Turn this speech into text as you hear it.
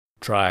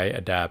Try,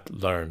 adapt,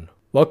 learn.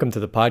 Welcome to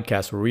the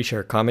podcast where we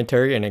share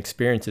commentary and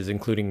experiences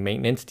including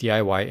maintenance,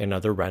 DIY, and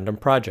other random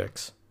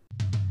projects.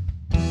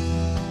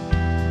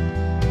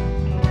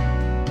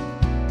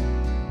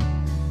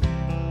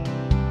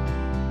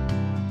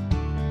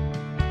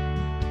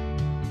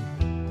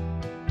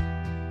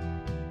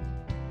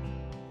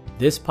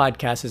 This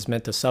podcast is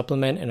meant to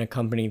supplement and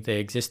accompany the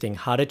existing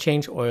How to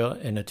Change Oil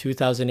in a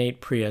 2008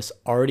 Prius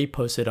already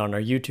posted on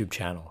our YouTube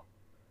channel.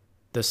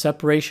 The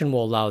separation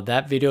will allow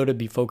that video to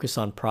be focused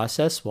on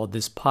process, while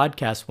this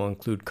podcast will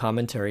include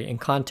commentary and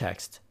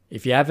context.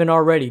 If you haven't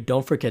already,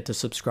 don't forget to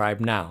subscribe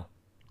now.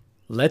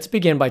 Let's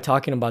begin by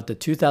talking about the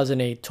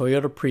 2008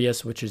 Toyota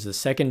Prius, which is the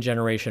second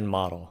generation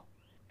model.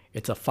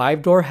 It's a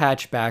 5-door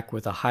hatchback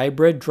with a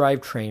hybrid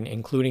drivetrain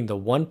including the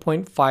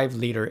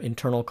 1.5-liter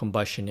internal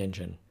combustion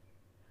engine.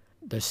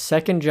 The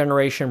second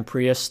generation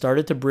Prius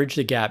started to bridge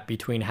the gap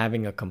between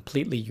having a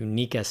completely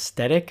unique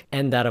aesthetic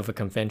and that of a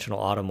conventional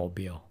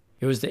automobile.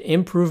 It was the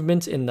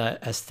improvements in the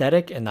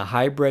aesthetic and the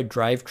hybrid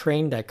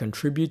drivetrain that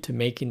contribute to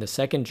making the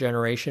second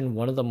generation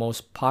one of the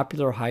most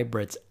popular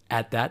hybrids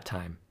at that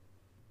time.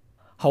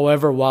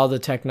 However, while the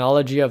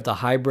technology of the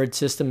hybrid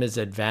system is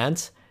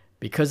advanced,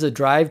 because the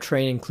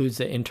drivetrain includes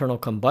the internal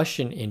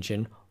combustion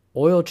engine,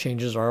 oil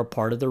changes are a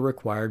part of the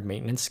required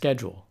maintenance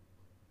schedule.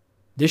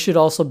 This should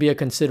also be a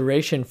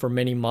consideration for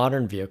many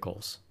modern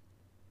vehicles.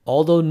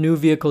 Although new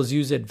vehicles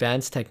use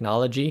advanced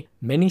technology,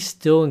 many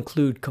still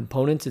include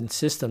components and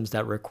systems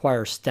that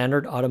require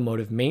standard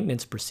automotive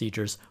maintenance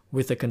procedures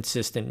with a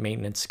consistent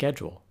maintenance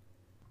schedule.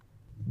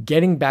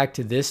 Getting back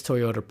to this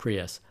Toyota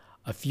Prius,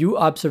 a few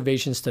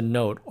observations to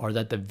note are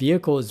that the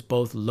vehicle is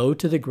both low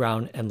to the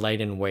ground and light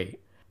in weight.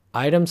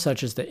 Items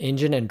such as the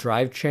engine and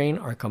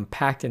drivetrain are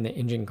compact in the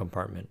engine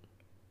compartment.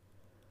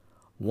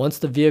 Once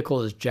the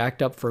vehicle is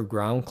jacked up for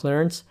ground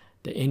clearance,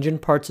 the engine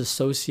parts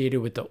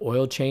associated with the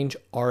oil change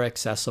are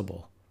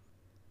accessible.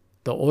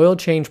 The oil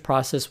change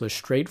process was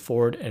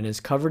straightforward and is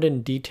covered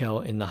in detail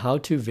in the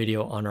how-to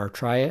video on our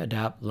Try,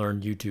 Adapt,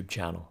 Learn YouTube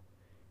channel.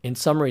 In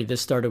summary,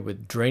 this started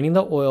with draining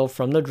the oil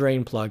from the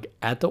drain plug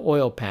at the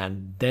oil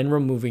pan, then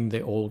removing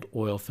the old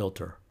oil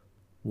filter.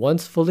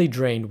 Once fully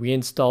drained, we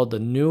installed the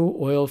new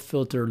oil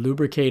filter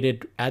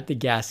lubricated at the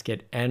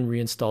gasket and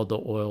reinstalled the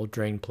oil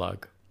drain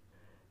plug.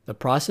 The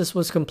process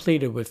was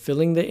completed with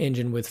filling the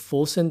engine with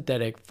full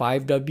synthetic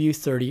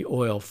 5W30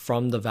 oil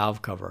from the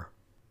valve cover.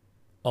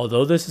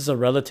 Although this is a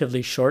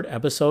relatively short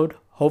episode,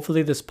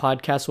 hopefully this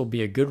podcast will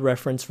be a good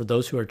reference for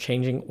those who are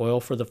changing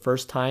oil for the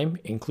first time,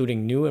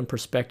 including new and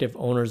prospective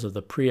owners of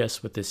the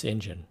Prius with this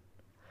engine.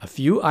 A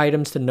few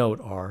items to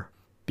note are,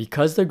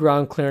 because the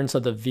ground clearance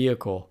of the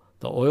vehicle,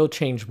 the oil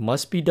change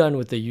must be done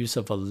with the use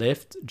of a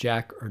lift,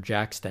 jack, or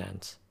jack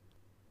stands.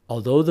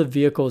 Although the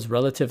vehicle is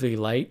relatively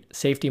light,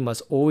 safety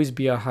must always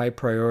be a high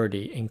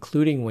priority,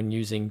 including when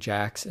using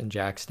jacks and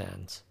jack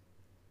stands.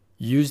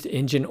 Used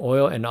engine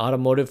oil and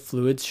automotive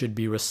fluids should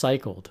be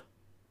recycled.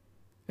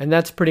 And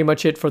that's pretty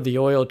much it for the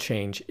oil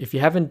change. If you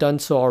haven't done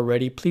so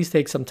already, please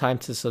take some time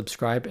to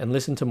subscribe and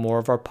listen to more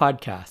of our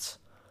podcasts.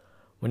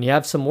 When you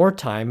have some more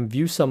time,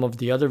 view some of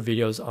the other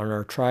videos on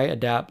our Try,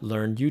 Adapt,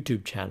 Learn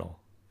YouTube channel.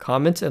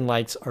 Comments and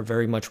likes are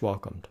very much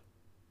welcomed.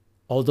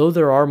 Although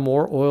there are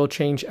more oil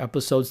change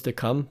episodes to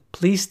come,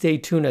 please stay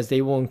tuned as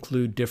they will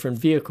include different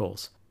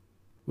vehicles.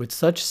 With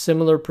such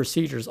similar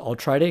procedures, I'll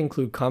try to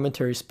include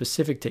commentary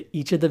specific to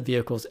each of the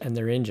vehicles and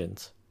their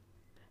engines.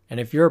 And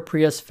if you're a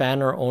Prius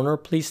fan or owner,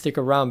 please stick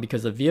around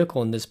because the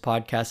vehicle in this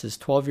podcast is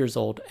 12 years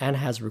old and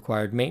has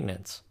required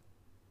maintenance.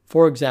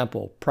 For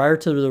example, prior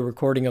to the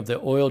recording of the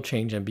oil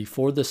change and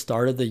before the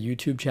start of the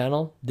YouTube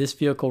channel, this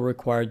vehicle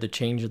required the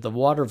change of the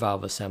water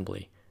valve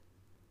assembly.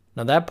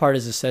 Now that part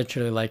is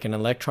essentially like an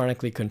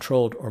electronically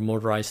controlled or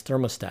motorized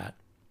thermostat.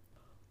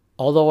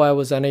 Although I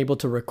was unable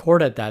to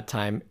record at that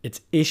time,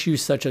 it's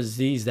issues such as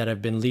these that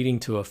have been leading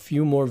to a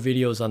few more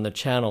videos on the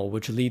channel,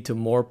 which lead to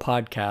more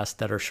podcasts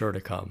that are sure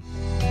to come.